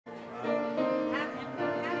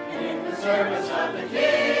service of the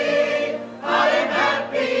King. I am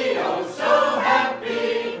happy, oh so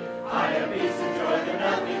happy. I have peace and joy that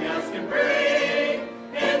nothing else can bring.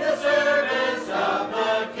 In the service of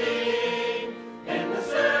the King. In the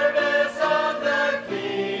service of the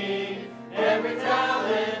King. Every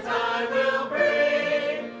talent I will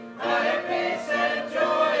bring. I have peace and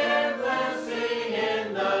joy and blessing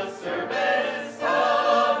in the service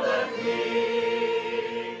of the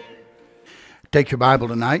King. Take your Bible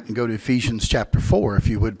tonight and go to Ephesians chapter 4, if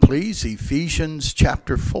you would please. Ephesians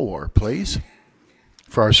chapter 4, please,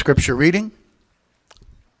 for our scripture reading.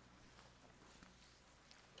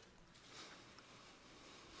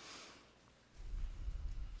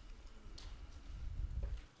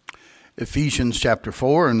 Ephesians chapter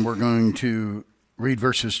 4, and we're going to read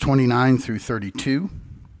verses 29 through 32.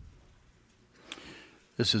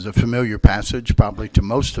 This is a familiar passage probably to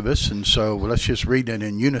most of us, and so let's just read it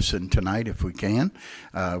in unison tonight if we can.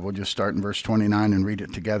 We'll just start in verse 29 and read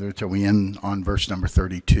it together till we end on verse number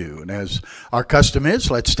 32. And as our custom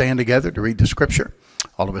is, let's stand together to read the scripture.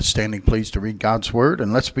 All of us standing, please, to read God's word.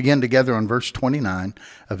 And let's begin together on verse 29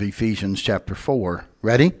 of Ephesians chapter 4.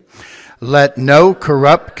 Ready? Let no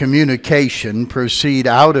corrupt communication proceed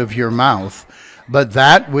out of your mouth, but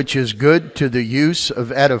that which is good to the use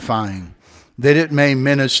of edifying, that it may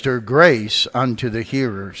minister grace unto the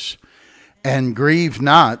hearers. And grieve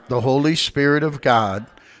not the Holy Spirit of God,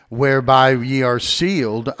 whereby ye are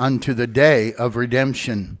sealed unto the day of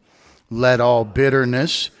redemption. Let all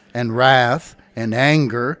bitterness and wrath and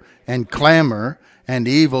anger and clamor and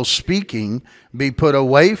evil speaking be put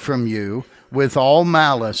away from you with all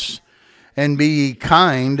malice. And be ye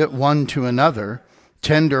kind one to another,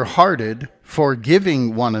 tender-hearted,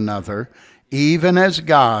 forgiving one another, even as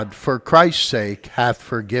God, for Christ's sake, hath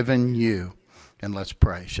forgiven you. And let's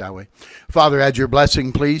pray, shall we? Father, add your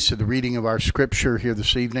blessing, please, to the reading of our scripture here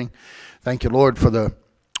this evening. Thank you, Lord, for the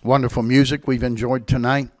wonderful music we've enjoyed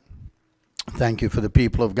tonight. Thank you for the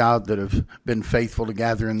people of God that have been faithful to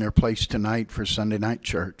gather in their place tonight for Sunday night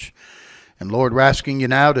church. And Lord, we're asking you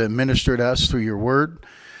now to minister to us through your word.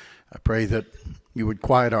 I pray that you would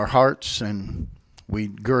quiet our hearts and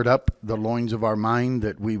we'd gird up the loins of our mind,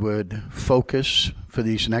 that we would focus for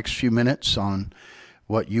these next few minutes on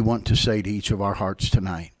what you want to say to each of our hearts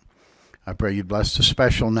tonight. I pray you'd bless the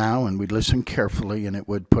special now, and we'd listen carefully, and it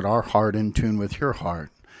would put our heart in tune with your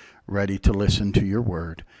heart, ready to listen to your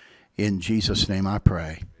word. In Jesus' name I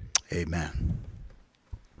pray. Amen.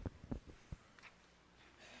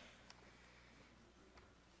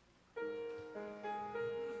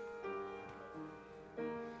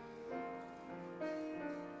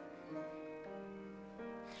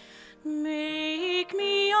 Make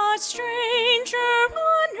me a stranger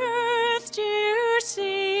on earth, dear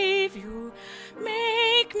Savior.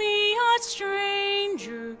 Make me a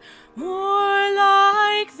stranger, more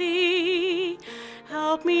like thee.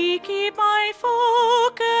 Help me keep my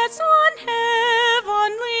focus on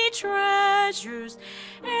heavenly treasures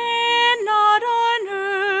and not on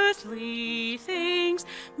earthly things.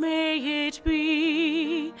 May it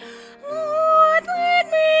be. Lord, lead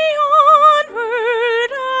me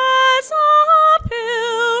onward as a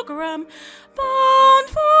pilgrim, bound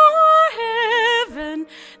for heaven,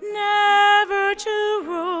 never to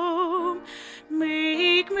roam.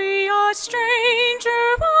 Make me a stranger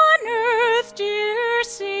on earth, dear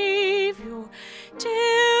Savior,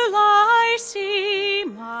 till I see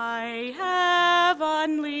my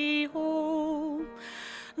heavenly home.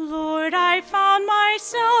 Lord, I found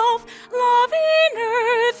myself loving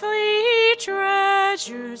earthly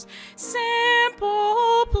treasures,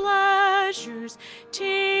 simple pleasures,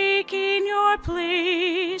 taking your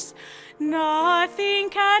place. Nothing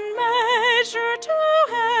can measure to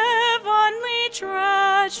heavenly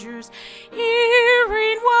treasures,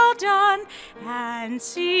 hearing well done and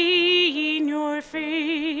seeing your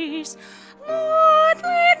face. Lord,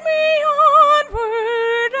 lead me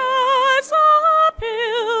onward as a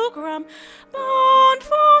pilgrim, bound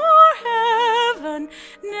for heaven,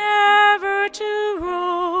 never to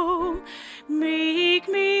roam. Make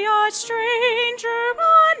me a stranger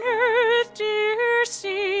on earth, dear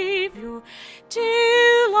Savior, till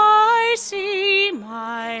I see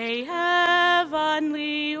my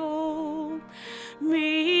heavenly home.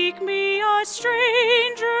 Make me a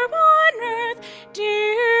stranger on earth,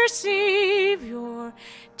 dear Savior,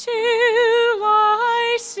 till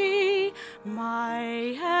I see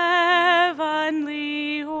my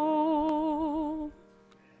heavenly home.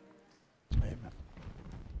 Amen.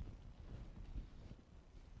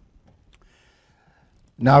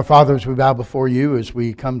 Now, Father, as we bow before you, as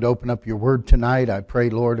we come to open up your word tonight, I pray,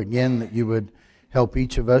 Lord, again, that you would help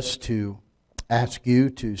each of us to ask you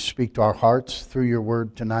to speak to our hearts through your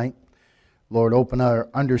word tonight. Lord, open our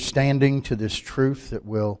understanding to this truth that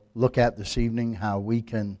we'll look at this evening, how we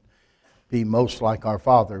can be most like our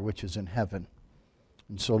Father, which is in heaven.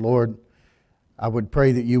 And so, Lord, I would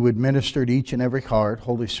pray that you would minister to each and every heart.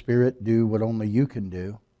 Holy Spirit, do what only you can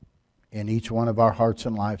do in each one of our hearts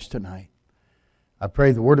and lives tonight. I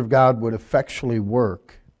pray the Word of God would effectually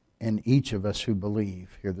work in each of us who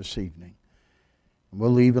believe here this evening. And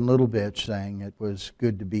we'll leave in a little bit saying it was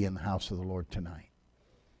good to be in the house of the Lord tonight.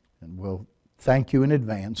 And we'll thank you in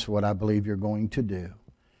advance for what I believe you're going to do.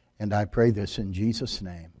 And I pray this in Jesus'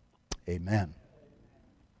 name. Amen.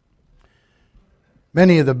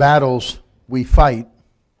 Many of the battles we fight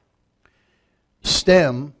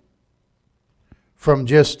stem from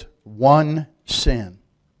just one sin.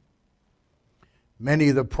 Many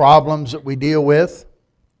of the problems that we deal with,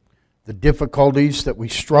 the difficulties that we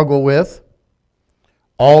struggle with,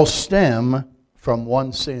 all stem from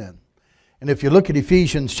one sin. And if you look at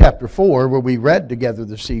Ephesians chapter 4, where we read together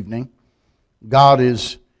this evening, God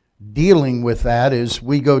is dealing with that as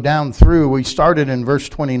we go down through. We started in verse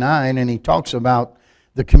 29, and he talks about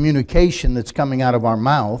the communication that's coming out of our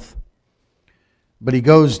mouth. But he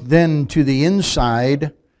goes then to the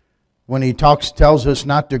inside when he tells us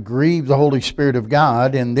not to grieve the Holy Spirit of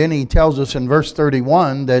God. And then he tells us in verse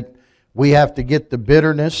 31 that we have to get the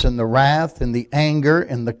bitterness and the wrath and the anger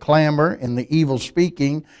and the clamor and the evil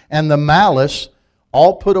speaking and the malice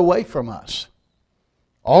all put away from us.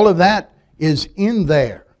 All of that is in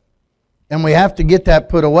there. And we have to get that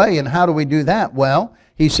put away. And how do we do that? Well,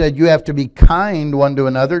 he said you have to be kind one to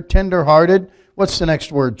another, tender-hearted. What's the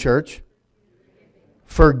next word, church?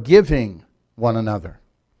 Forgiving one another.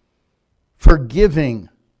 Forgiving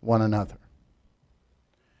one another.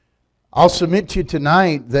 I'll submit to you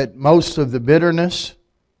tonight that most of the bitterness,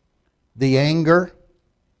 the anger,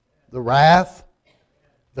 the wrath,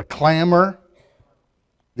 the clamor,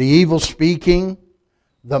 the evil speaking,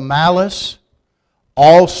 the malice,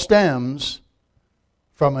 all stems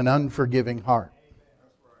from an unforgiving heart.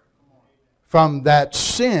 From that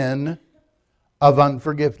sin of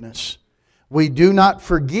unforgiveness. We do not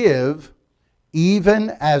forgive even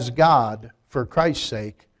as God, for Christ's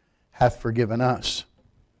sake, hath forgiven us.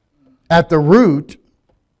 At the root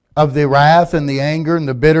of the wrath and the anger and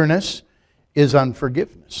the bitterness is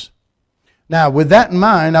unforgiveness. Now, with that in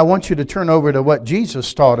mind, I want you to turn over to what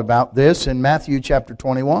Jesus taught about this in Matthew chapter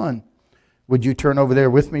 21. Would you turn over there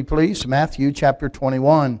with me, please? Matthew chapter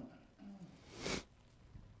 21.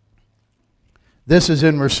 This is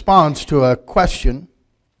in response to a question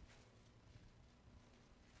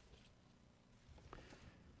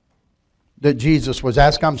that Jesus was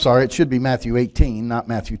asked. I'm sorry, it should be Matthew 18, not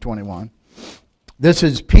Matthew 21. This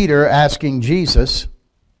is Peter asking Jesus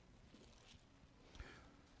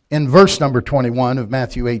in verse number 21 of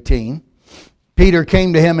Matthew 18. Peter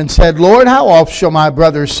came to him and said, Lord, how oft shall my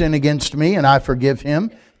brother sin against me, and I forgive him?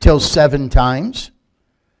 Till 7 times?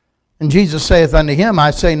 And Jesus saith unto him, I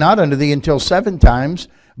say not unto thee until 7 times,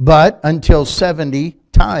 but until 70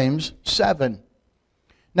 times 7.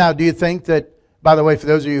 Now, do you think that, by the way, for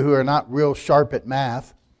those of you who are not real sharp at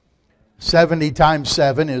math, 70 times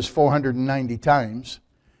 7 is 490 times.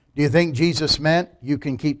 Do you think Jesus meant you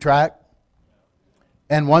can keep track?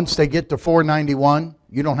 And once they get to 491,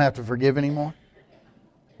 you don't have to forgive anymore?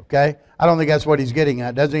 Okay? I don't think that's what he's getting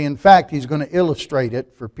at, does he? In fact, he's going to illustrate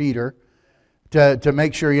it for Peter to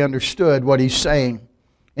make sure he understood what he's saying.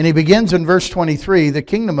 And he begins in verse 23, the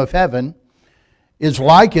kingdom of heaven is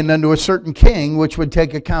likened unto a certain king which would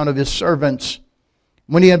take account of his servants.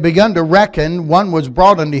 When he had begun to reckon, one was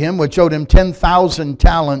brought unto him which owed him 10,000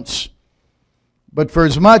 talents. But for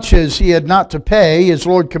as much as he had not to pay, his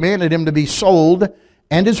Lord commanded him to be sold,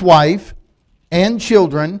 and his wife, and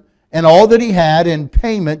children, and all that he had, in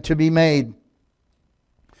payment to be made.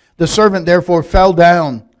 The servant therefore fell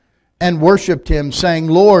down and worshipped him, saying,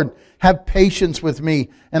 Lord, have patience with me,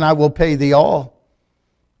 and I will pay thee all.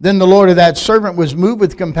 Then the Lord of that servant was moved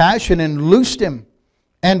with compassion, and loosed him,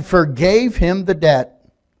 and forgave him the debt.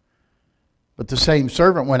 But the same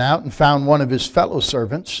servant went out and found one of his fellow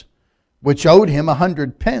servants, which owed him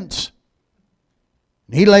 100 pence.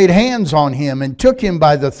 And he laid hands on him, and took him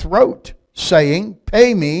by the throat, saying,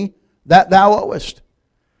 Pay me that thou owest.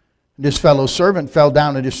 And his fellow servant fell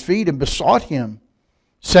down at his feet, and besought him,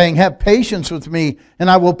 saying, Have patience with me,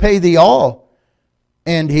 and I will pay thee all.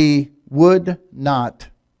 And he would not,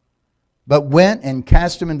 but went and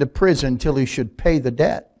cast him into prison till he should pay the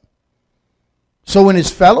debt. So when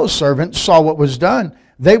his fellow servants saw what was done,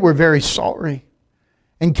 they were very sorry,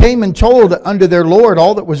 and came and told unto their Lord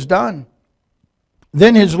all that was done.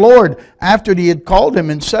 Then his Lord, after he had called him,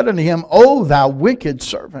 and said unto him, O thou wicked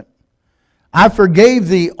servant, I forgave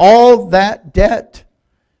thee all that debt,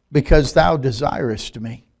 because thou desirest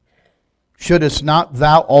me. Shouldest not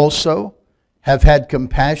thou also have had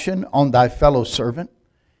compassion on thy fellow servant,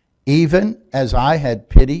 even as I had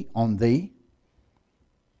pity on thee?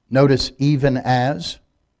 Notice, even as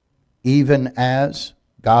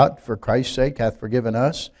God, for Christ's sake, hath forgiven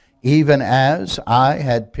us, even as I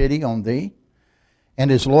had pity on thee.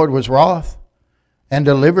 And his Lord was wroth, and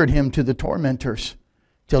delivered him to the tormentors,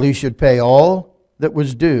 till he should pay all that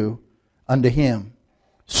was due unto him.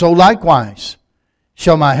 So likewise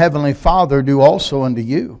shall my heavenly Father do also unto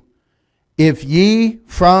you, if ye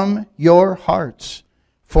from your hearts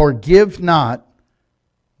forgive not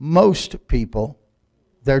most people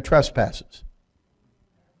their trespasses.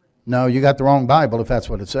 No, you got the wrong Bible if that's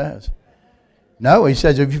what it says. No, he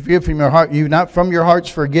says, if you forgive from your heart, you not from your hearts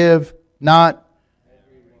forgive not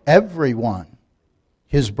everyone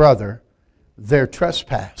his brother their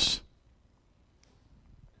trespass.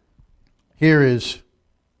 Here is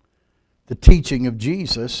the teaching of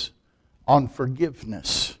Jesus on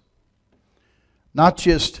forgiveness. Not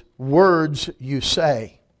just words you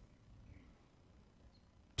say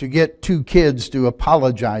to get two kids to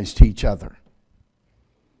apologize to each other.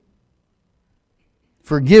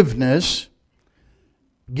 Forgiveness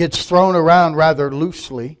gets thrown around rather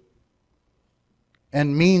loosely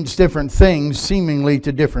and means different things seemingly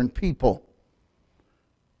to different people.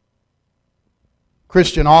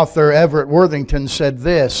 Christian author Everett Worthington said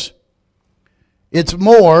this: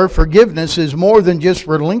 forgiveness is more than just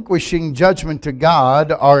relinquishing judgment to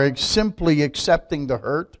God or simply accepting the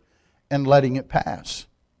hurt and letting it pass.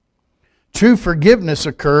 True forgiveness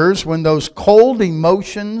occurs when those cold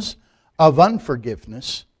emotions of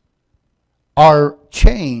unforgiveness are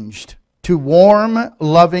changed to warm,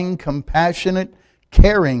 loving, compassionate,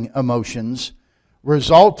 caring emotions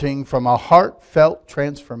resulting from a heartfelt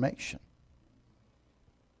transformation.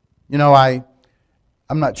 You know,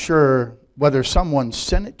 I'm not sure whether someone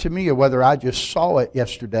sent it to me or whether I just saw it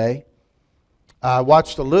yesterday. I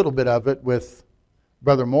watched a little bit of it with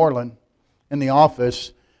Brother Moreland in the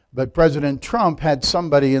office, but President Trump had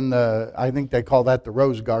somebody in the, I think they call that the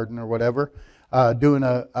Rose Garden or whatever, doing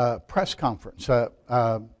a press conference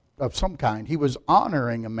of some kind. He was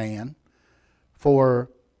honoring a man for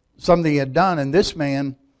something he had done, and this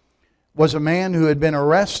man was a man who had been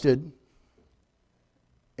arrested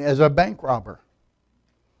as a bank robber,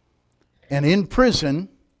 and in prison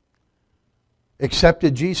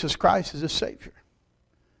accepted Jesus Christ as his Savior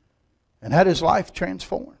and had his life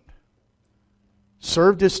transformed,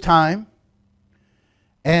 served his time,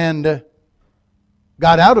 and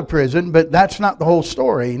got out of prison. But that's not the whole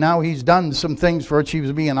story. Now he's done some things for which he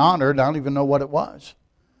was being honored. I don't even know what it was.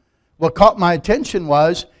 What caught my attention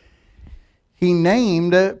was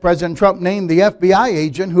President Trump named the FBI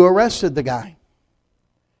agent who arrested the guy.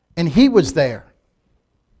 And he was there.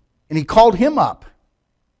 And he called him up.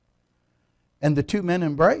 And the two men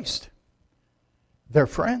embraced. They're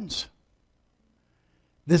friends.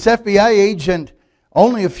 This FBI agent,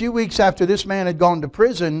 only a few weeks after this man had gone to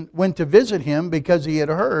prison, went to visit him because he had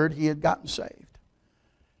heard he had gotten saved.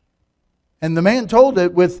 And the man told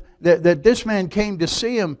it that this man came to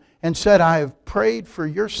see him and said, I have prayed for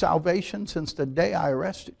your salvation since the day I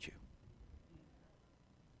arrested you.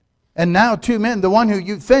 And now two men, the one who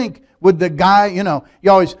you think would the guy,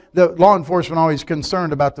 the law enforcement always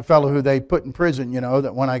concerned about the fellow who they put in prison,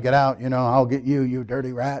 that when I get out, I'll get you, you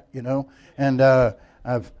dirty rat, And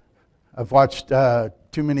I've watched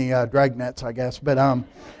too many dragnets, I guess. But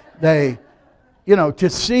to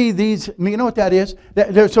see these, you know what that is?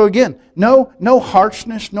 So again, no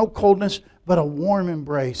harshness, no coldness, but a warm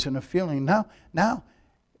embrace and a feeling. Now,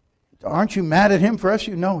 aren't you mad at him for us?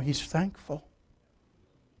 He's thankful.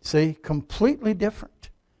 See, completely different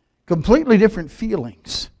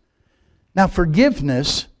feelings. Now,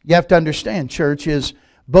 forgiveness, you have to understand, church, is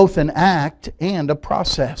both an act and a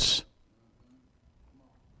process.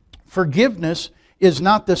 Forgiveness is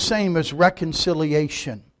not the same as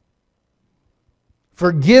reconciliation.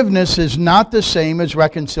 Forgiveness is not the same as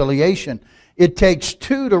reconciliation. It takes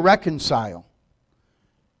two to reconcile.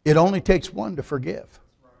 It only takes one to forgive.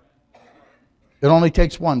 It only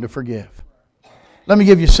takes one to forgive. Let me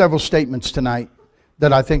give you several statements tonight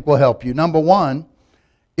that I think will help you. Number one,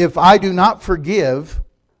 if I do not forgive,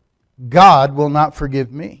 God will not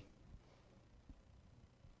forgive me.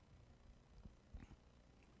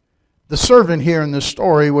 The servant here in this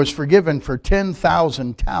story was forgiven for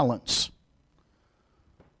 10,000 talents.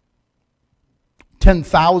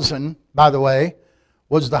 10,000, by the way,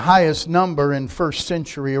 was the highest number in first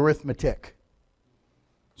century arithmetic.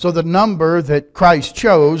 So the number that Christ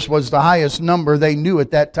chose was the highest number they knew at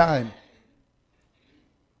that time.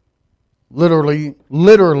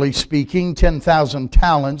 Literally speaking, 10,000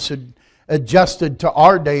 talents adjusted to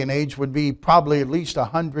our day and age would be probably at least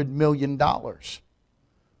 $100 million.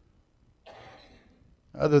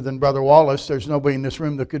 Other than Brother Wallace, there's nobody in this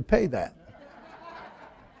room that could pay that.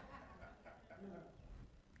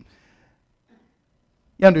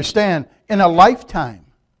 You understand, in a lifetime,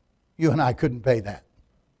 you and I couldn't pay that.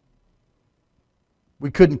 We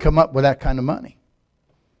couldn't come up with that kind of money.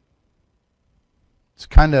 It's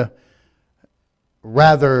kind of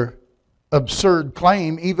rather absurd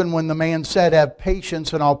claim, even when the man said, have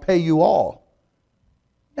patience and I'll pay you all.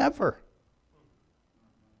 Never.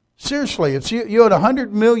 Seriously, if you had $100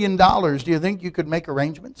 million, do you think you could make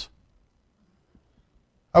arrangements?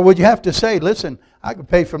 Or would you have to say, listen, I could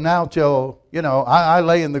pay from now till, I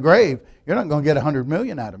lay in the grave. You're not going to get $100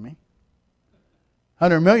 million out of me.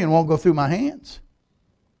 $100 million won't go through my hands.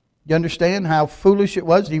 You understand how foolish it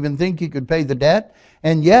was to even think he could pay the debt?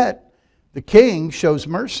 And yet, the king shows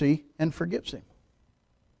mercy and forgives him.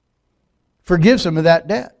 Forgives him of that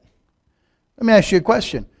debt. Let me ask you a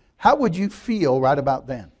question. How would you feel right about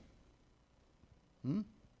then? I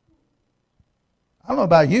don't know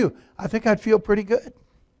about you. I think I'd feel pretty good.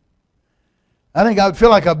 I think I would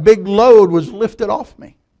feel like a big load was lifted off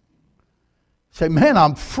me. Say, man,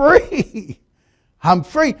 I'm free. I'm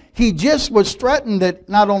free. He just was threatened that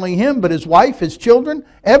not only him, but his wife, his children,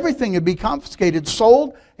 everything would be confiscated,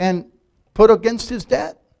 sold, and put against his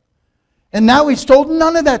debt. And now he's told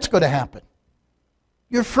none of that's going to happen.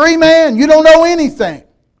 You're free, man. You don't owe anything.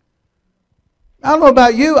 I don't know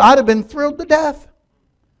about you. I'd have been thrilled to death.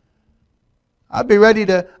 I'd be ready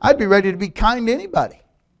to be kind to anybody.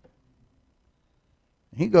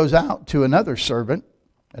 He goes out to another servant,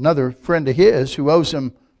 another friend of his, who owes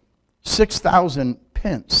him 6,000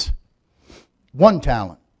 pence, 1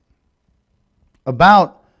 talent.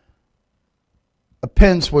 About a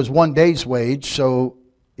pence was 1 day's wage, so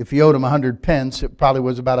if he owed him 100 pence, it probably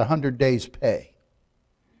was about 100 days' pay.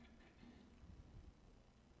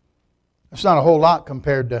 That's not a whole lot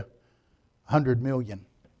compared to 100 million.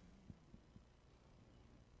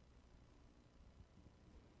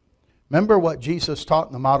 Remember what Jesus taught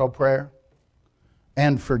in the model prayer?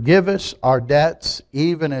 And forgive us our debts,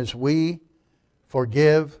 even as we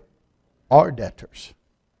forgive our debtors.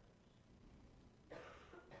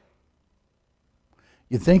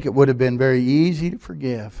 You think it would have been very easy to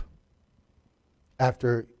forgive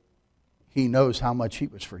after he knows how much he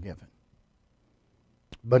was forgiven.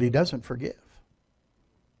 But he doesn't forgive.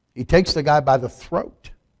 He takes the guy by the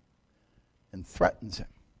throat and threatens him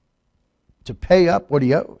to pay up what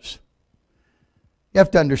he owes. You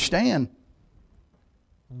have to understand,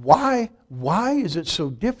 why is it so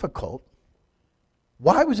difficult?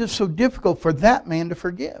 Why was it so difficult for that man to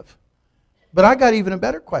forgive? But I got even a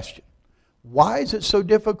better question. Why is it so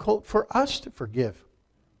difficult for us to forgive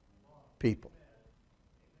people?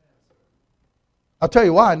 I'll tell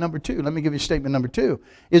you why. Number 2, let me give you statement number 2,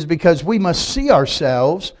 is because we must see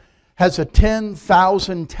ourselves as a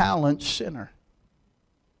 10,000 talent sinner.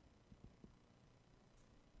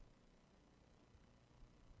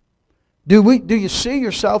 Do you see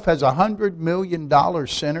yourself as a $100 million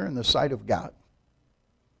sinner in the sight of God?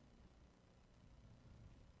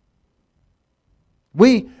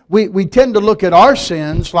 We tend to look at our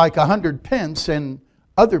sins like 100 pence and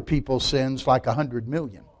other people's sins like 100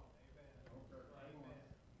 million.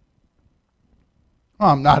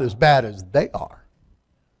 Well, I'm not as bad as they are.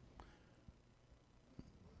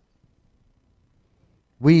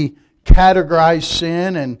 We categorize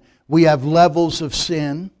sin and we have levels of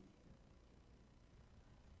sin.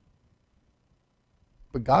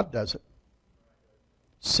 But God doesn't.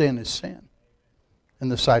 Sin is sin in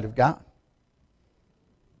the sight of God.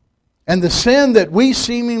 And the sin that we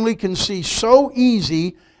seemingly can see so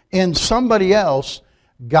easy in somebody else,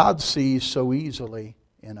 God sees so easily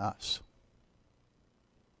in us.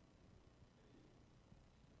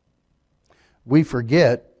 We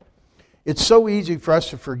forget. It's so easy for us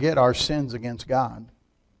to forget our sins against God.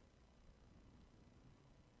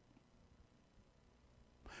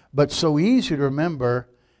 But so easy to remember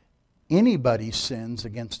anybody's sins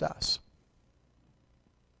against us,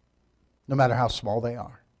 no matter how small they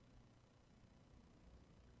are.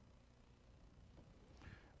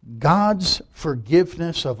 God's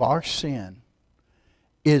forgiveness of our sin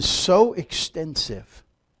is so extensive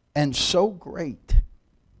and so great.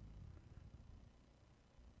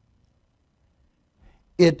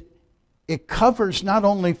 It covers not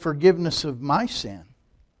only forgiveness of my sin,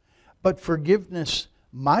 but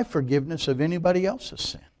my forgiveness of anybody else's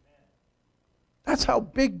sin. That's how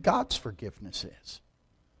big God's forgiveness is.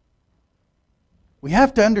 We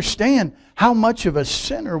have to understand how much of a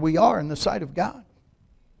sinner we are in the sight of God.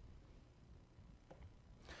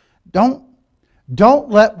 Don't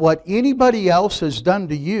let what anybody else has done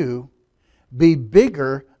to you be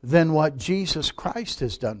bigger than what Jesus Christ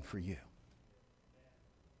has done for you.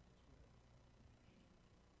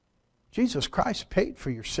 Jesus Christ paid for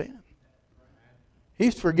your sin.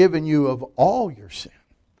 He's forgiven you of all your sin.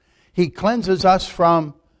 He cleanses us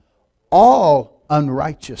from all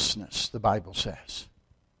unrighteousness, the Bible says.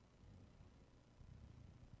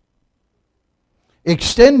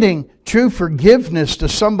 Extending true forgiveness to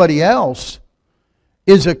somebody else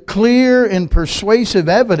is a clear and persuasive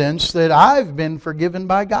evidence that I've been forgiven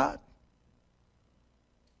by God.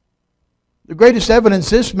 The greatest evidence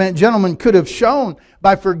this gentleman could have shown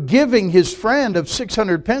by forgiving his friend of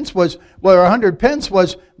 600 pence was, or 100 pence,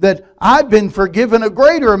 was that I've been forgiven a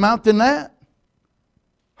greater amount than that.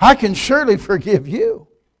 I can surely forgive you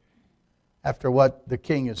after what the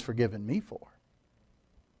king has forgiven me for.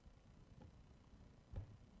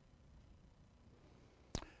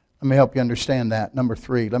 Let me help you understand that. Number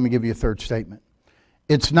 3, let me give you a third statement.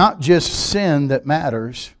 It's not just sin that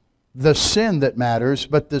matters, the sin that matters,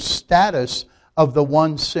 but the status of the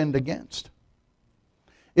one sinned against.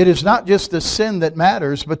 It is not just the sin that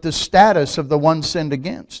matters, but the status of the one sinned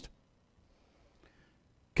against.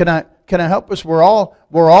 Can I help us? We're all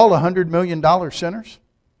 $100 million sinners.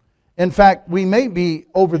 In fact, we may be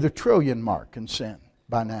over the trillion mark in sin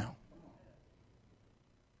by now.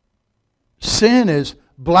 Sin is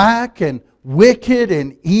black and wicked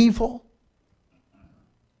and evil.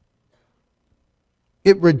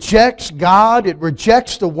 It rejects God. It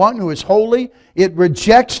rejects the one who is holy. It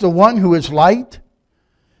rejects the one who is light.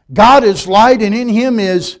 God is light, and in Him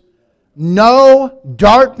is no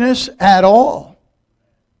darkness at all.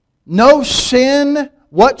 No sin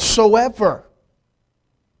whatsoever.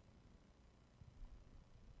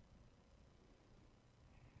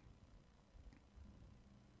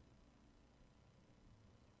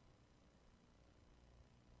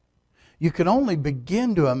 You can only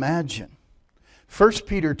begin to imagine 1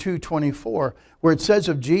 Peter 2:24, where it says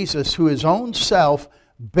of Jesus, who his own self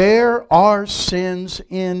bare our sins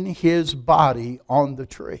in His body on the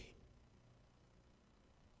tree.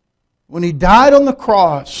 When He died on the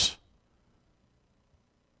cross,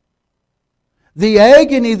 the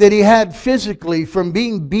agony that He had physically from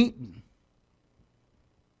being beaten,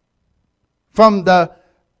 from the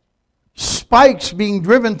spikes being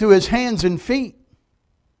driven through His hands and feet,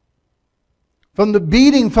 from the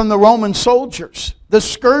beating from the Roman soldiers, the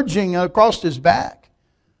scourging across His back,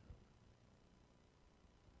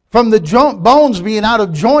 from the bones being out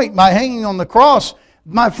of joint by hanging on the cross.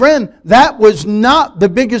 My friend, that was not the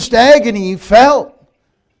biggest agony He felt.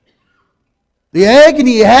 The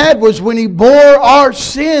agony He had was when He bore our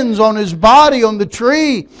sins on His body on the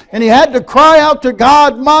tree, and He had to cry out to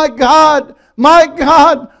God, my God,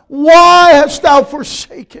 why hast Thou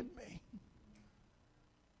forsaken me?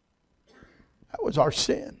 That was our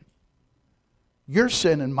sin. Your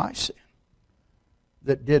sin and my sin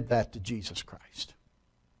that did that to Jesus Christ.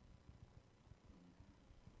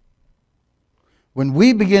 When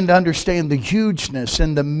we begin to understand the hugeness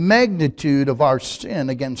and the magnitude of our sin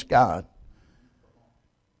against God,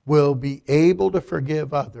 we'll be able to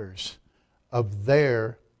forgive others of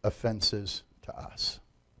their offenses to us.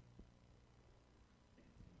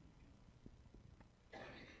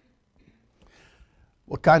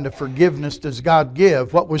 What kind of forgiveness does God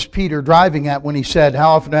give? What was Peter driving at when he said, how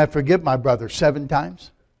often do I forgive my brother? 7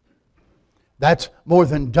 times? That's more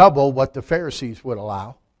than double what the Pharisees would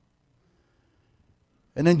allow.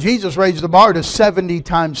 And then Jesus raised the bar to 70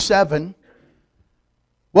 times 7.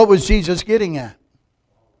 What was Jesus getting at?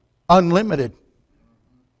 Unlimited.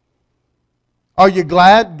 Are you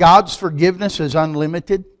glad God's forgiveness is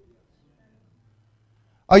unlimited?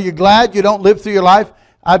 Are you glad you don't live through your life?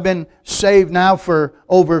 I've been saved now for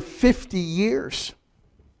over 50 years.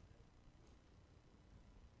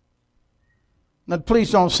 Now,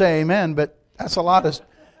 please don't say amen, but that's a lot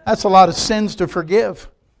of sins to forgive.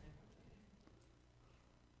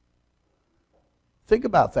 Think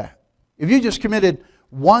about that. If you just committed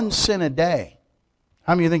 1 sin a day,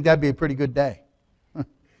 how many of you think that'd be a pretty good day?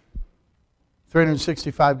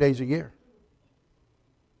 365 days a year.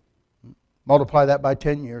 Multiply that by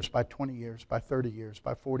 10 years, by 20 years, by 30 years,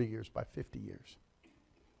 by 40 years, by 50 years.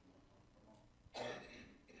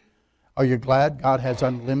 Are you glad God has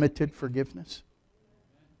unlimited forgiveness?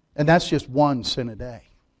 And that's just 1 sin a day.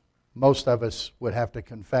 Most of us would have to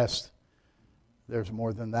confess there's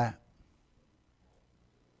more than that.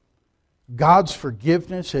 God's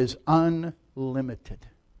forgiveness is unlimited. unlimited.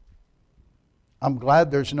 I'm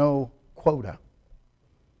glad there's no quota.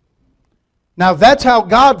 Now, if that's how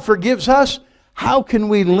God forgives us, how can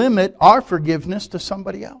we limit our forgiveness to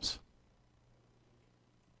somebody else?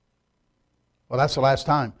 Well, that's the last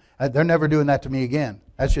time. They're never doing that to me again.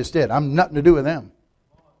 That's just it. I'm nothing to do with them.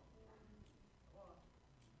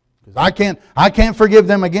 Because I can't forgive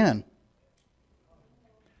them again.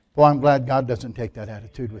 Well, I'm glad God doesn't take that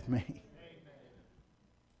attitude with me.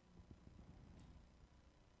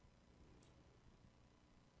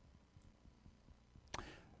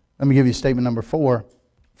 Let me give you statement number 4.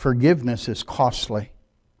 Forgiveness is costly.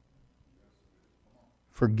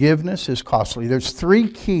 Forgiveness is costly. There's 3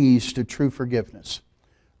 keys to true forgiveness.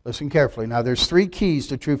 Listen carefully. Now, there's 3 keys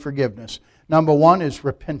to true forgiveness. Number 1 is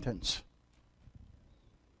repentance.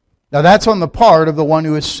 Now, that's on the part of the one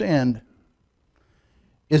who has sinned.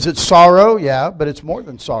 Is it sorrow? Yeah, but it's more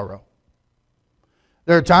than sorrow.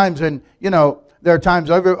 There are times, and there are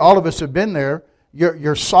times all of us have been there.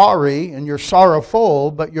 You're sorry and you're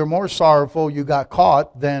sorrowful, but you're more sorrowful you got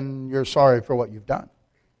caught than you're sorry for what you've done.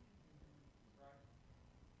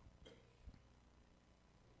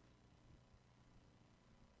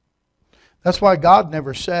 That's why God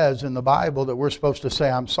never says in the Bible that we're supposed to say,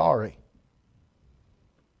 I'm sorry.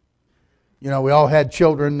 We all had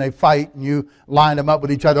children, they fight, and you line them up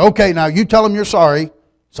with each other. Okay, now you tell them you're sorry.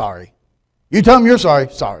 Sorry. You tell them you're sorry.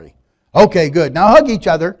 Sorry. Okay, good. Now hug each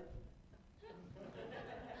other.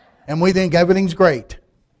 And we think everything's great.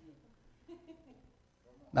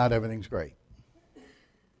 Not everything's great.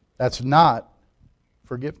 That's not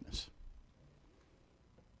forgiveness.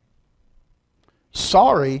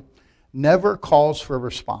 Sorry never calls for a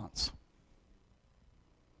response.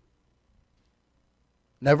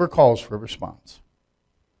 Never calls for a response.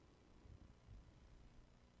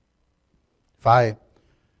 If I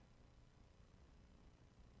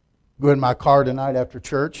go in my car tonight after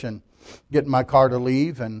church and get in my car to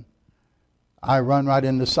leave, and I run right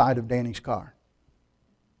in the side of Danny's car,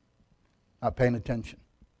 not paying attention.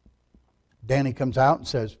 Danny comes out and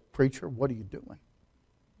says, "Preacher, what are you doing?"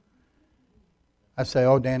 I say,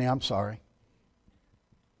 "Oh, Danny, I'm sorry."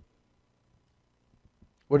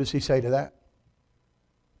 What does he say to that?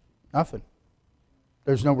 Nothing.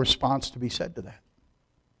 There's no response to be said to that.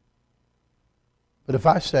 But if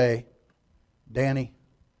I say, "Danny,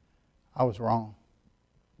 I was wrong.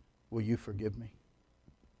 Will you forgive me?"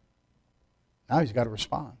 Now he's got to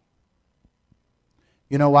respond.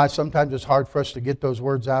 You know why sometimes it's hard for us to get those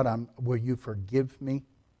words out? Will you forgive me?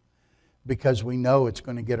 Because we know it's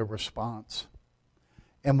going to get a response.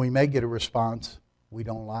 And we may get a response we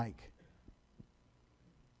don't like.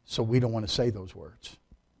 So we don't want to say those words.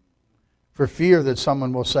 For fear that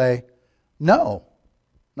someone will say, "No, I'm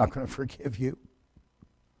not going to forgive you."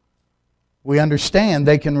 We understand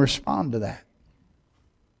they can respond to that.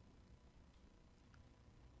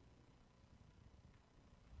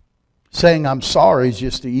 Saying I'm sorry is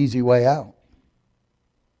just the easy way out.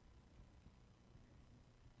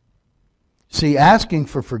 See, asking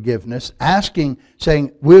for forgiveness,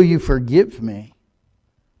 saying, "Will you forgive me?"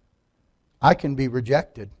 I can be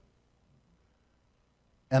rejected.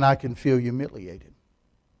 And I can feel humiliated.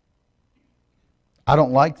 I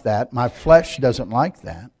don't like that. My flesh doesn't like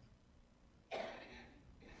that.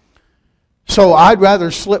 So I'd rather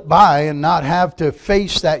slip by and not have to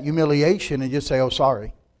face that humiliation and just say, "Oh,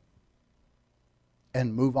 sorry,"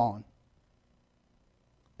 and move on.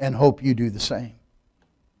 And hope you do the same.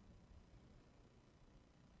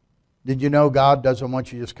 Did you know God doesn't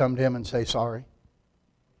want you to just come to Him and say sorry?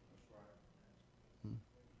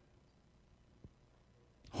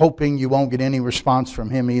 Hoping you won't get any response from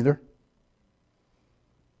Him either.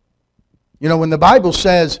 When the Bible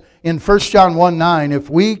says in 1 John 1:9, if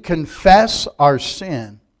we confess our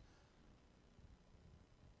sin,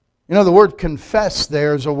 the word confess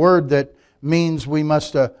there is a word that means we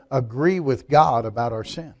must agree with God about our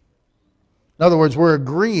sin. In other words, we're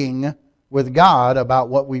agreeing with God about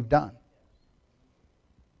what we've done.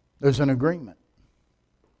 There's an agreement.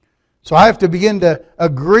 So I have to begin to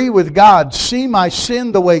agree with God, see my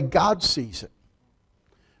sin the way God sees it.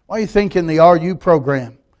 Why do you think in the RU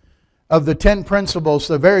program of the 10 principles,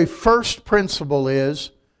 the very first principle is,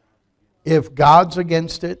 if God's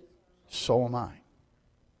against it, so am I.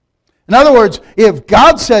 In other words, if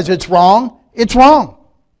God says it's wrong, it's wrong.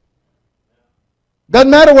 Doesn't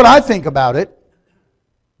matter what I think about it.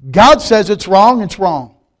 God says it's wrong, it's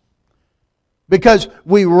wrong. Because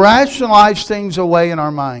we rationalize things away in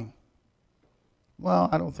our mind. Well,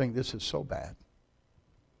 I don't think this is so bad.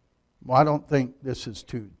 Well, I don't think this is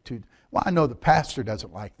too... Well, I know the pastor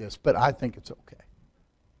doesn't like this, but I think it's okay.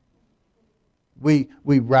 we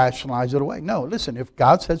rationalize it away. No, listen, if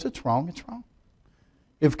God says it's wrong, it's wrong.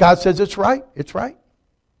 If God says it's right, it's right.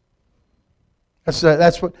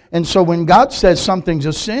 That's what. And so when God says something's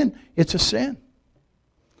a sin, it's a sin.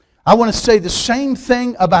 I want to say the same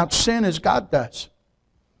thing about sin as God does.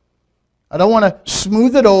 I don't want to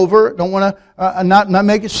smooth it over. Don't want to not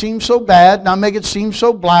make it seem so bad, not make it seem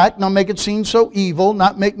so black, not make it seem so evil,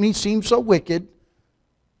 not make me seem so wicked.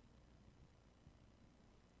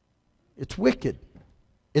 It's wicked.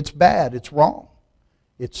 It's bad. It's wrong.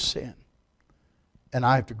 It's sin. And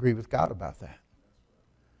I have to agree with God about that.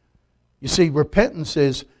 You see, repentance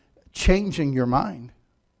is changing your mind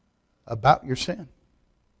about your sin.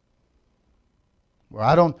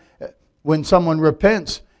 When someone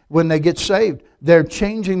repents, when they get saved, they're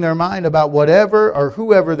changing their mind about whatever or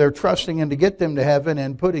whoever they're trusting in to get them to heaven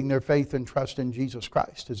and putting their faith and trust in Jesus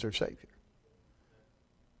Christ as their Savior.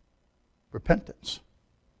 Repentance.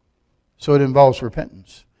 So it involves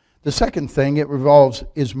repentance. The second thing it involves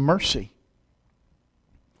is mercy.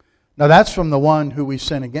 Now that's from the one who we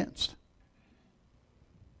sin against.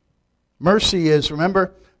 Mercy is,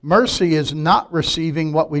 remember, mercy is not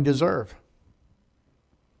receiving what we deserve.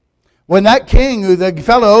 When that king who the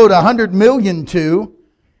fellow owed 100 million to,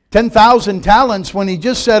 10,000 talents, when he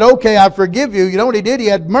just said, okay, I forgive you, you know what he did? He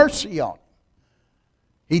had mercy on him.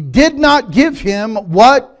 He did not give him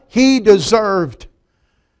what he deserved.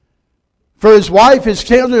 For his wife, his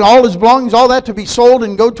children, all his belongings, all that to be sold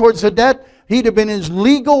and go towards the debt, he'd have been his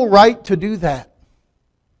legal right to do that.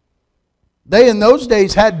 They in those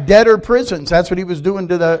days had debtor prisons. That's what he was doing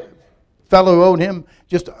to the fellow who owed him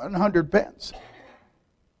just 100 pence.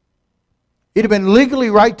 He'd have been legally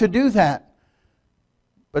right to do that.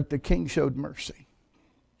 But the king showed mercy.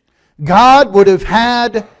 God would have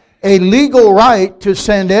had a legal right to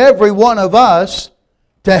send every one of us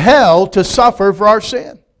to hell to suffer for our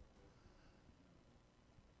sin.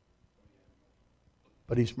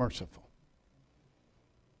 But He's merciful.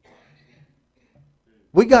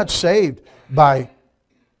 We got saved by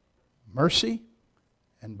mercy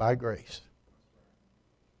and by grace.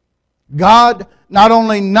 God not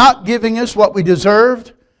only not giving us what we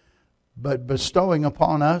deserved, but bestowing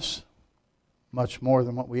upon us much more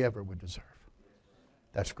than what we ever would deserve.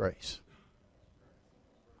 That's grace.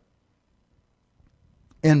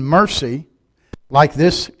 In mercy, like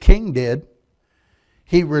this king did,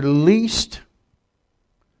 he released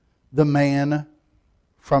the man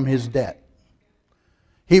from his debt.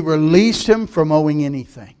 He released him from owing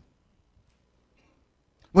anything.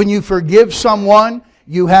 When you forgive someone,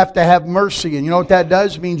 you have to have mercy. And you know what that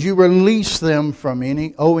does? It means you release them from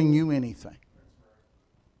owing you anything.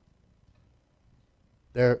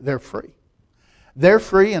 They're free. They're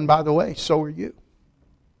free, and by the way, so are you.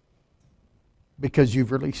 Because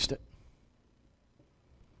you've released it.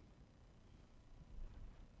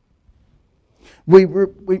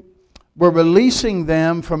 We're releasing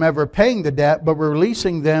them from ever paying the debt, but we're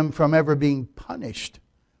releasing them from ever being punished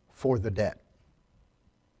for the debt.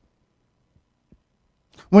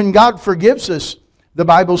 When God forgives us, the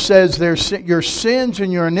Bible says, your sins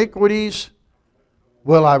and your iniquities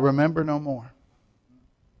will I remember no more.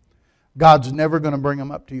 God's never going to bring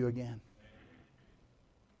them up to you again.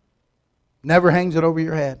 Never hangs it over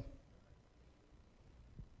your head.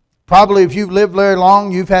 Probably if you've lived very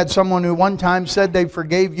long, you've had someone who one time said they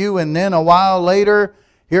forgave you, and then a while later,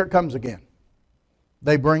 here it comes again.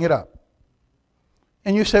 They bring it up.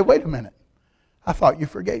 And you say, wait a minute, I thought you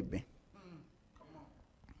forgave me.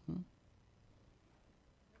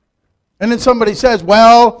 And then somebody says,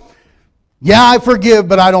 well, yeah, I forgive,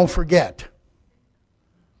 but I don't forget.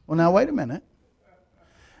 Well, now, wait a minute.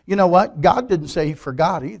 You know what? God didn't say He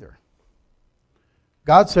forgot either.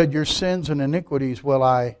 God said, your sins and iniquities will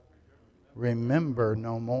I remember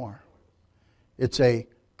no more. It's a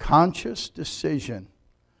conscious decision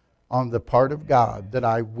on the part of God that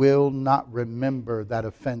I will not remember that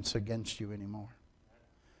offense against you anymore.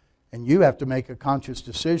 And you have to make a conscious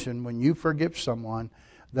decision when you forgive someone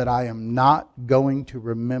that I am not going to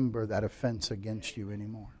remember that offense against you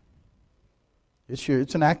anymore.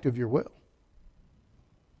 It's an act of your will.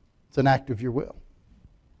 It's an act of your will.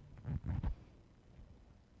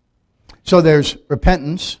 So there's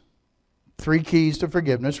repentance, 3 keys to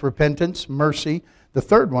forgiveness, repentance, mercy. The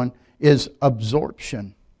third one is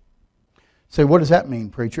absorption. Say, what does that mean,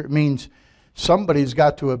 preacher? It means somebody's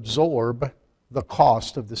got to absorb the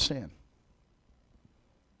cost of the sin.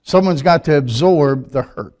 Someone's got to absorb the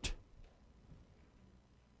hurt.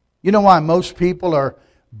 You know why most people are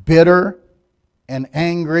bitter and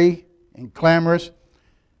angry and clamorous?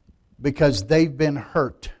 Because they've been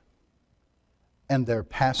hurt and they're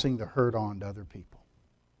passing the hurt on to other people.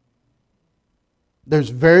 There's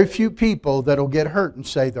very few people that'll get hurt and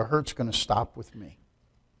say the hurt's going to stop with me.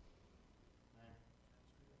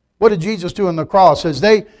 What did Jesus do on the cross? As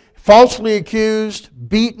they falsely accused,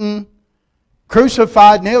 beaten,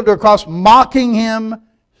 crucified, nailed to a cross, mocking Him,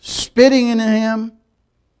 spitting in Him,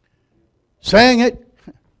 saying it,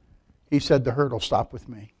 He said, the hurt will stop with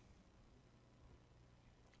me.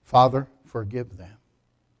 Father, forgive them.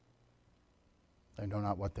 They know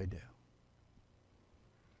not what they do.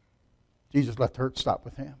 Jesus let the hurt stop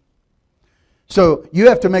with Him. So you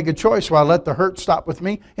have to make a choice. Will I let the hurt stop with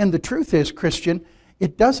me? And the truth is, Christian,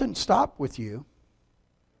 it doesn't stop with you.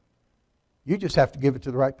 You just have to give it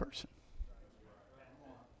to the right person.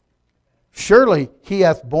 Surely He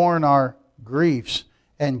hath borne our griefs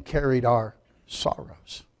and carried our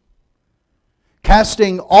sorrows,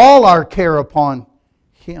 casting all our care upon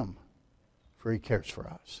Him, for He cares for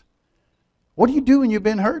us. What do you do when you've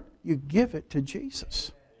been hurt? You give it to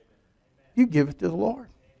Jesus. You give it to the Lord.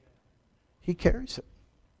 He carries it.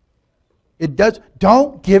 It does.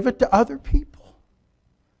 Don't give it to other people.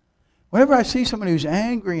 Whenever I see somebody who's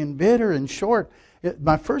angry and bitter and short,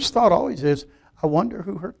 my first thought always is, I wonder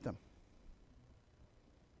who hurt them.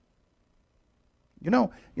 You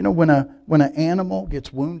know when an animal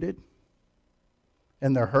gets wounded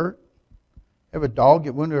and they're hurt, have a dog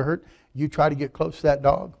get wounded or hurt, you try to get close to that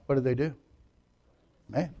dog, what do?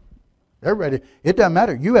 Man, they're ready. It doesn't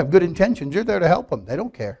matter. You have good intentions. You're there to help them. They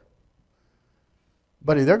don't care.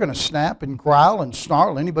 But they're going to snap and growl and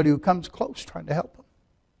snarl anybody who comes close trying to help them.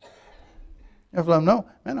 You have to let them know,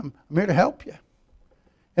 man, I'm here to help you.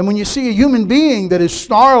 And when you see a human being that is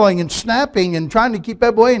snarling and snapping and trying to keep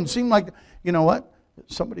that away and seem like, you know what?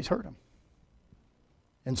 Somebody's hurt them.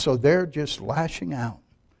 And so they're just lashing out.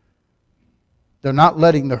 They're not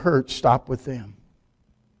letting the hurt stop with them.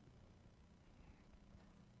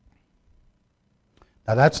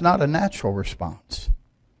 Now that's not a natural response.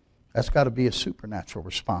 That's got to be a supernatural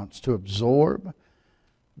response to absorb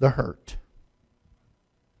the hurt.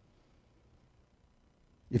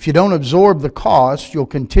 If you don't absorb the cost, you'll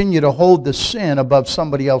continue to hold the sin above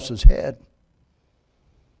somebody else's head.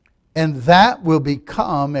 And that will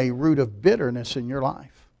become a root of bitterness in your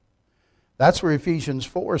life. That's where Ephesians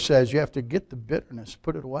 4 says you have to get the bitterness,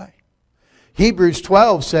 put it away. Hebrews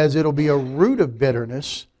 12 says it'll be a root of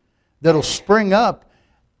bitterness that'll spring up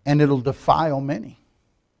and it'll defile many.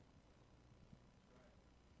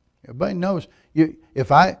 Everybody knows. When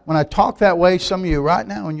I talk that way, some of you right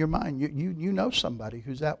now in your mind, you know somebody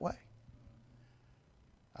who's that way.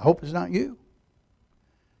 I hope it's not you.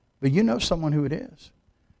 But you know someone who it is.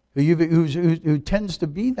 Who tends to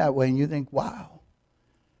be that way, and you think, wow.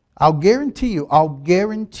 I'll guarantee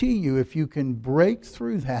you if you can break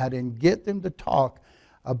through that and get them to talk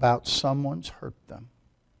about someone's hurt them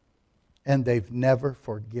and they've never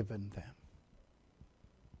forgiven them.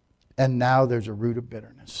 And now there's a root of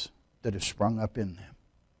bitterness that has sprung up in them.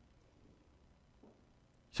 You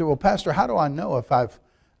say, well, Pastor, how do I know if I've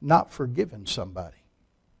not forgiven somebody?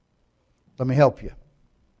 Let me help you.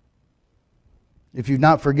 If you've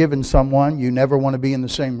not forgiven someone, you never want to be in the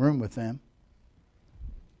same room with them.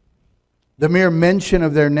 The mere mention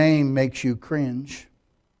of their name makes you cringe.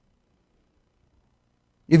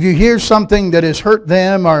 If you hear something that has hurt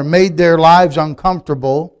them or made their lives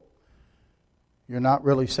uncomfortable, you're not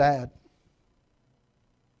really sad.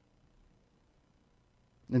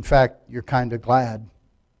 In fact, you're kind of glad.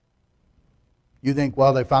 You think,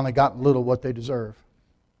 well, they finally got a little what they deserve.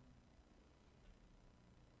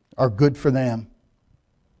 Or good for them.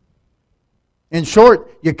 In short,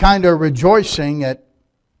 you're kind of rejoicing at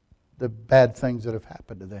the bad things that have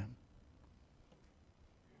happened to them.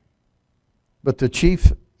 But the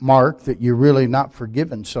chief mark that you're really not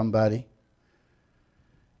forgiven somebody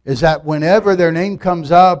is that whenever their name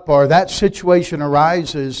comes up or that situation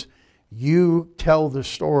arises, you tell the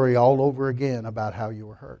story all over again about how you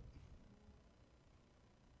were hurt.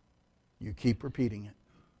 You keep repeating it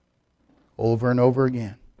over and over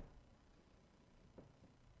again.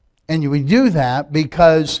 And we do that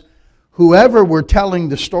because whoever we're telling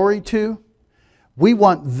the story to, we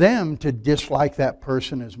want them to dislike that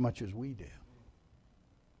person as much as we do.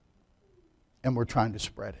 And we're trying to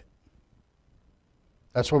spread it.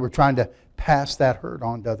 That's why we're trying to pass that hurt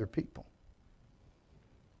on to other people.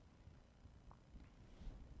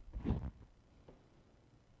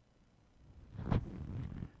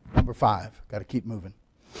 Number 5. Got to keep moving.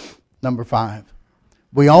 Number 5.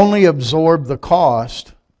 We only absorb the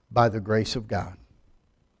cost by the grace of God.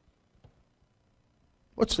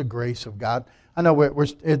 What's the grace of God? I know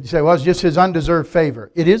you say, well, it's just His undeserved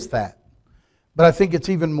favor. It is that. But I think it's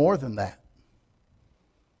even more than that.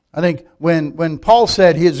 I think when Paul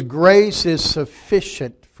said His grace is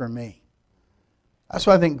sufficient for me, that's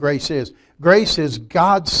what I think grace is. Grace is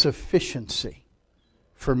God's sufficiency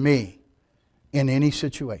for me in any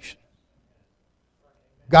situation.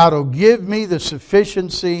 God will give me the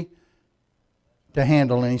sufficiency to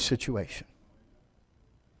handle any situation.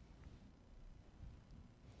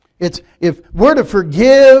 It's if we're to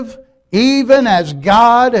forgive even as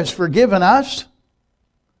God has forgiven us,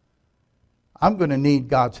 I'm going to need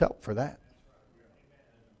God's help for that.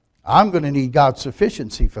 I'm going to need God's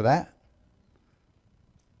sufficiency for that.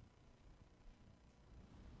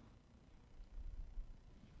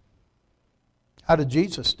 How did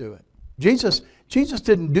Jesus do it? Jesus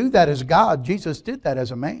didn't do that as God. Jesus did that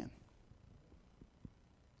as a man.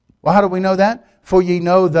 Well, how do we know that? For ye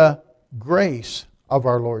know the grace of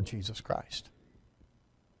our Lord Jesus Christ.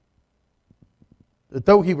 That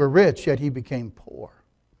though He were rich, yet He became poor.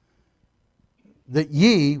 That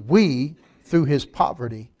we, through His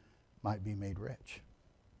poverty, might be made rich.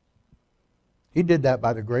 He did that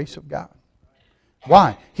by the grace of God.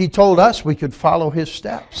 Why? He told us we could follow His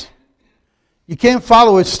steps. You can't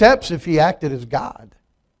follow His steps if He acted as God.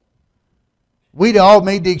 We'd all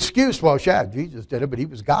made the excuse, well, yeah, Jesus did it, but He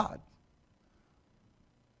was God.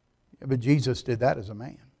 Yeah, but Jesus did that as a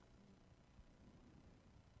man.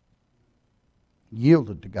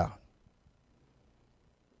 Yielded to God.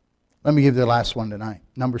 Let me give you the last one tonight.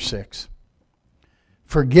 Number 6.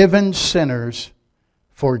 Forgiven sinners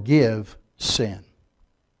forgive sin.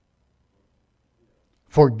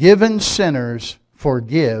 Forgiven sinners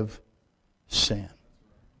forgive sin.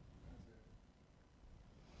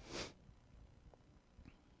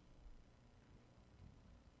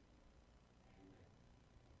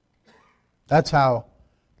 That's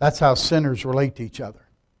how sinners relate to each other.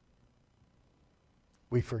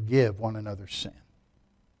 We forgive one another's sin.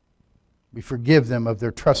 We forgive them of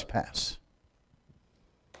their trespass.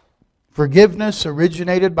 Forgiveness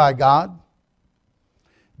originated by God,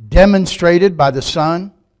 demonstrated by the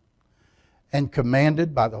Son, and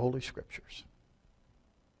commanded by the Holy Scriptures.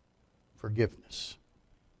 Forgiveness.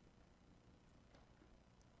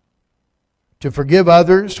 To forgive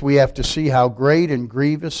others, we have to see how great and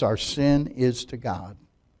grievous our sin is to God.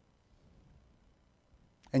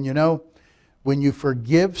 And you know, when you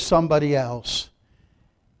forgive somebody else,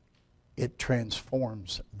 it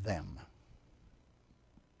transforms them.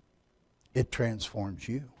 It transforms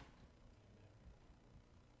you.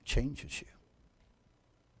 Changes you.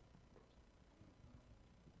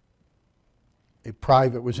 A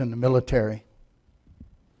private was in the military.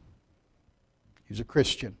 He was a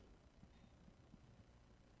Christian.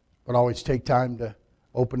 Would always take time to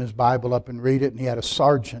open his Bible up and read it. And he had a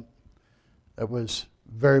sergeant that was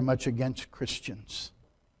very much against Christians.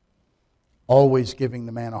 Always giving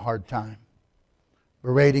the man a hard time.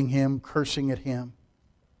 Berating him, cursing at him.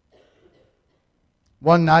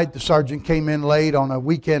 One night the sergeant came in late on a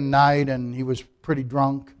weekend night and he was pretty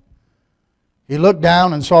drunk. He looked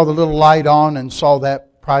down and saw the little light on and saw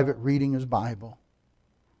that private reading his Bible.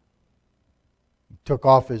 He took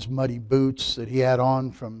off his muddy boots that he had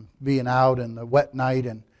on from being out in the wet night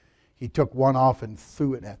and he took one off and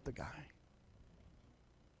threw it at the guy.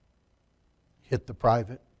 Hit the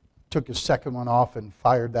private. Took his second one off and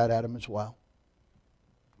fired that at him as well.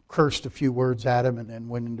 Cursed a few words at him and then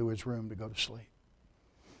went into his room to go to sleep.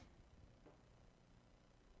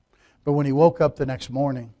 But when he woke up the next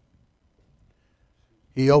morning,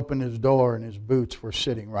 he opened his door and his boots were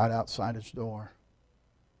sitting right outside his door.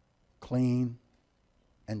 Clean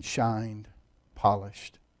and shined,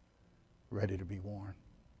 polished, ready to be worn.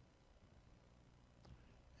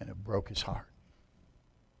 And it broke his heart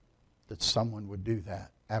that someone would do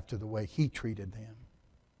that after the way he treated them.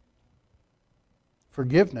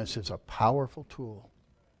 Forgiveness is a powerful tool.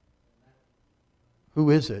 Who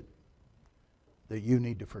is it that you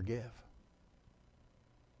need to forgive?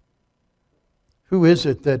 Who is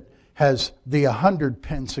it that has the 100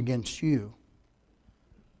 pence against you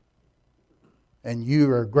and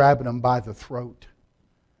you are grabbing them by the throat,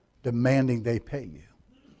 demanding they pay you?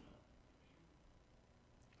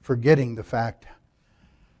 Forgetting the fact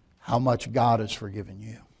how much God has forgiven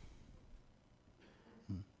you.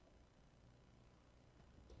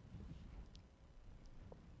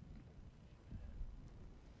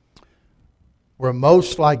 We're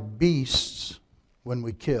most like beasts when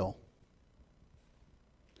we kill.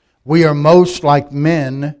 We are most like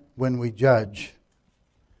men when we judge.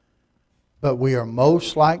 But we are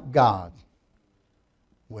most like God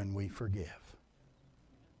when we forgive.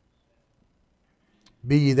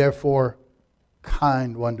 Be ye therefore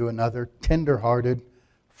kind one to another, tender-hearted,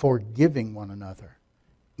 forgiving one another,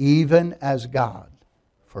 even as God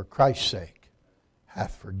for Christ's sake,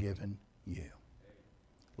 hath forgiven you.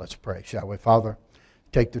 Let's pray, shall we? Father,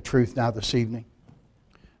 take the truth now this evening.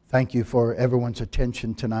 Thank you for everyone's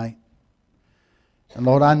attention tonight. And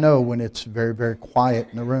Lord, I know when it's very, very quiet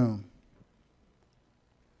in the room,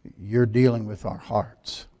 you're dealing with our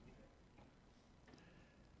hearts.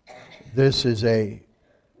 This is a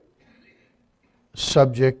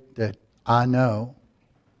subject that I know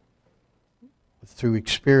through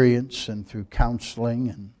experience and through counseling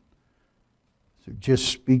and through just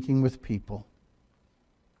speaking with people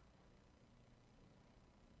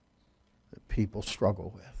that people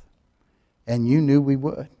struggle with. And you knew we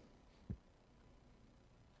would.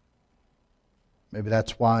 Maybe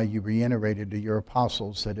that's why you reiterated to your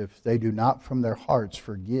apostles that if they do not from their hearts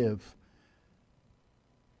forgive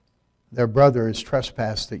their brother is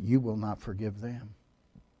trespassed, that you will not forgive them.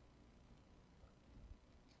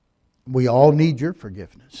 We all need your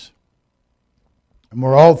forgiveness. And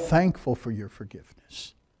we're all thankful for your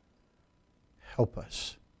forgiveness. Help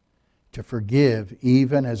us to forgive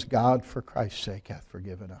even as God for Christ's sake hath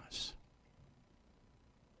forgiven us.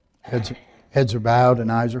 Heads are bowed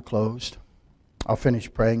and eyes are closed. I'll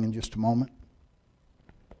finish praying in just a moment.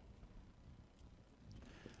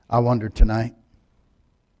 I wonder tonight,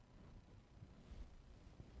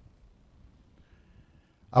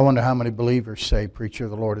 how many believers say, "Preacher,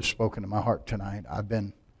 the Lord has spoken to my heart tonight. I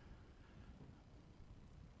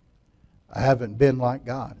haven't been like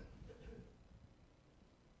God.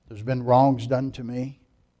 There's been wrongs done to me,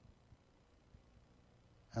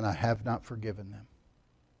 and I have not forgiven them.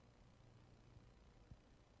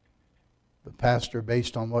 But Pastor,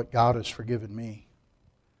 based on what God has forgiven me,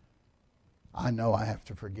 I know I have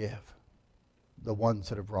to forgive the ones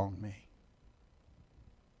that have wronged me."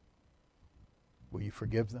 Will you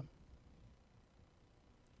forgive them?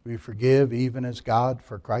 Will you forgive even as God,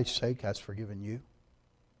 for Christ's sake, has forgiven you?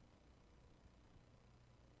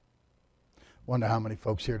 Wonder how many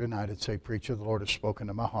folks here tonight would say, "Preacher, the Lord has spoken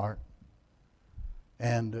to my heart.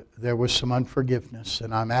 And there was some unforgiveness,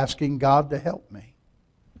 and I'm asking God to help me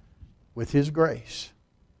with His grace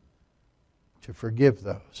to forgive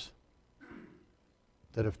those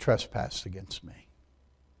that have trespassed against me."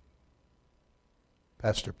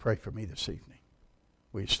 Pastor, pray for me this evening.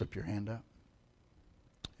 Will you slip your hand up?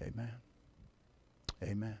 Amen.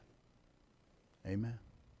 Amen. Amen.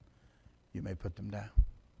 You may put them down.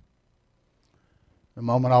 In a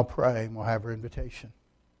moment I'll pray and we'll have our invitation.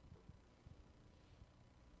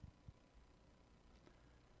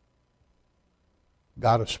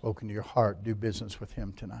 God has spoken to your heart. Do business with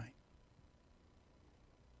Him tonight.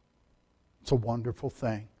 It's a wonderful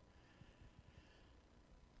thing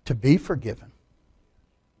to be forgiven.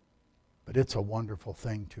 But it's a wonderful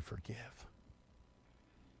thing to forgive.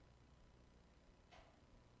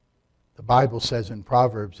 The Bible says in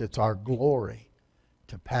Proverbs, it's our glory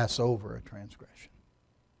to pass over a transgression.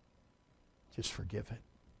 Just forgive it.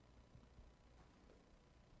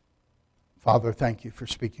 Father, thank you for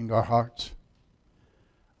speaking to our hearts.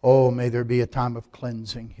 Oh, may there be a time of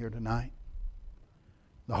cleansing here tonight.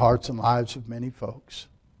 The hearts and lives of many folks.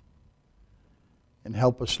 And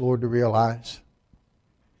help us, Lord, to realize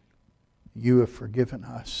you have forgiven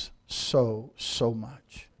us so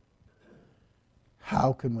much.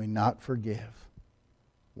 How can we not forgive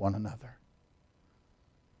one another?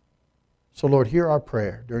 So, Lord, hear our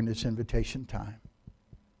prayer during this invitation time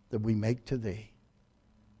that we make to Thee.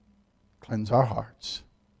 Cleanse our hearts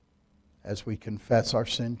as we confess our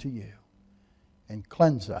sin to You, and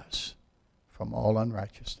cleanse us from all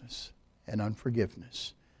unrighteousness and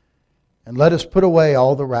unforgiveness. And let us put away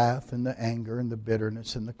all the wrath and the anger and the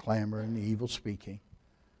bitterness and the clamor and the evil speaking.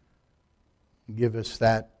 Give us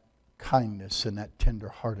that kindness and that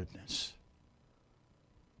tenderheartedness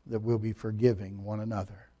that we'll be forgiving one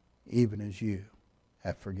another, even as You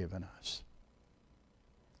have forgiven us.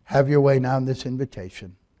 Have Your way now in this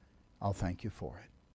invitation. I'll thank You for it.